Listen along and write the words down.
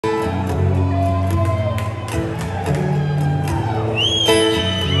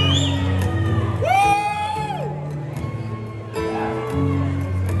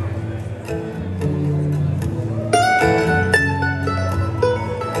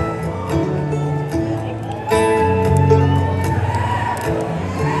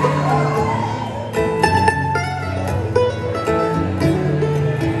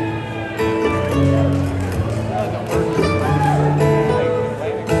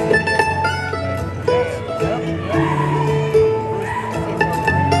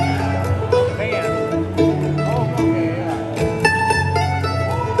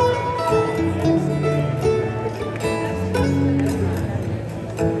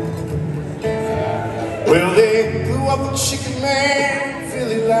Well, they blew up a chicken man in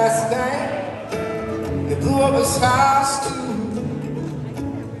Philly last night. They blew up his house too.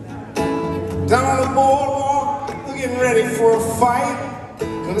 Down on the boardwalk, they're getting ready for a fight.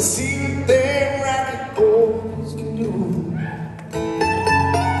 Gonna see what them racket boys can do.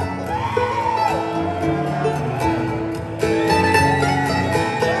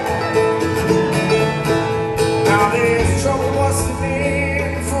 Now there's trouble busting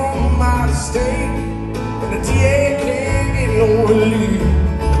in from out of state, and the DA can't get no relief.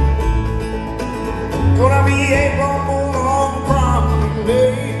 Gonna be a bumble on prom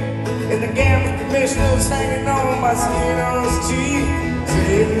day, and the gambling commissioner's hanging on by skin on his teeth,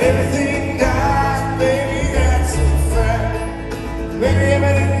 saying everything dies, baby, that's a fact. Maybe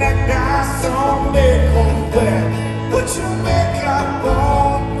everything that dies someday comes back. Put your makeup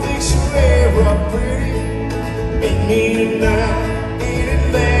on, fix your hair up pretty, meet me tonight in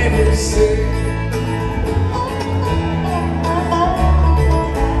Atlantic City.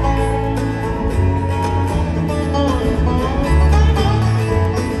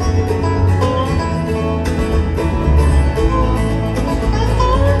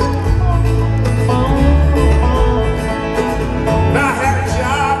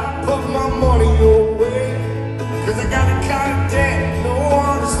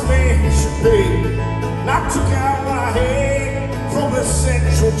 I took out what I had from the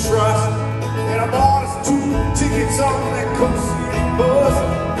Central Trust, and I bought us 2 tickets on that Coast City bus.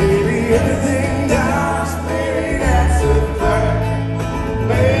 Baby, everything dies, baby, that's a fact.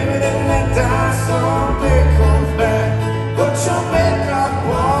 Baby, then that dies someday comes back. Put your makeup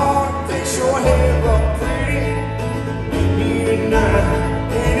on, fix your hair up pretty, meet me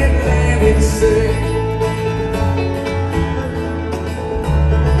tonight in Atlantic City.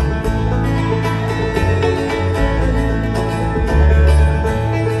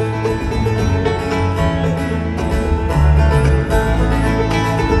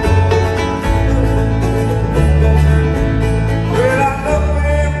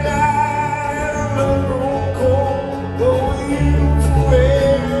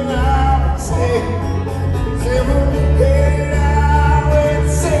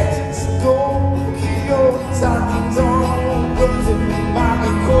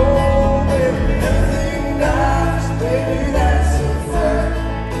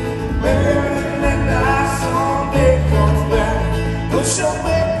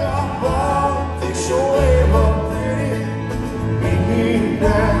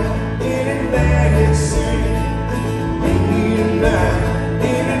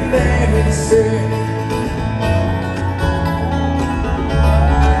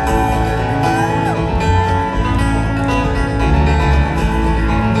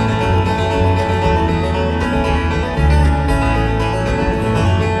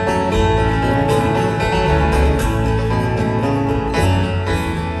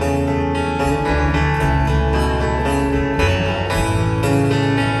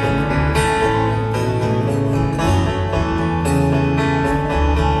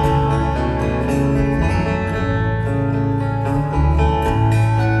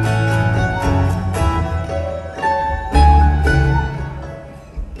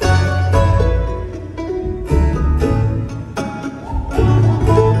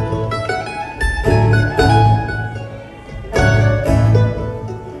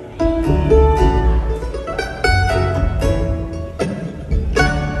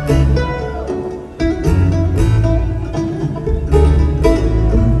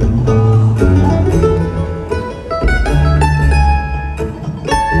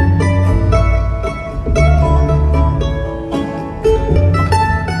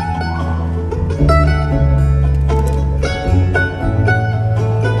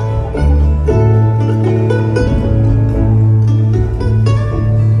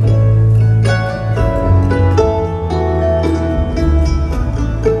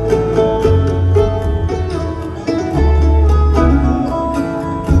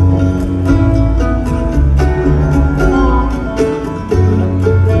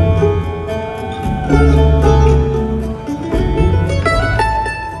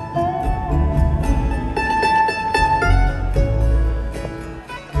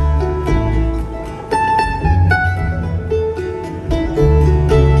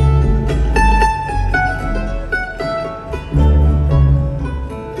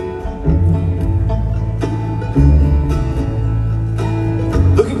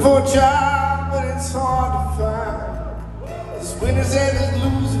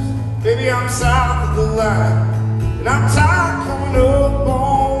 Baby, I'm south of the line, and I'm tired coming up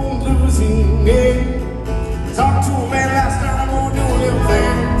on losing game. Talked to a man last night, I'm gonna do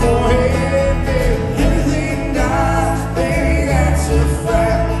everything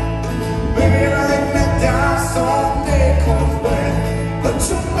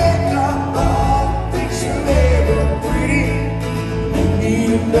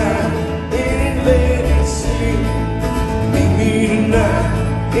tonight in Atlantic City. Meet me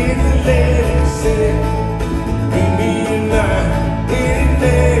tonight in Atlantic City.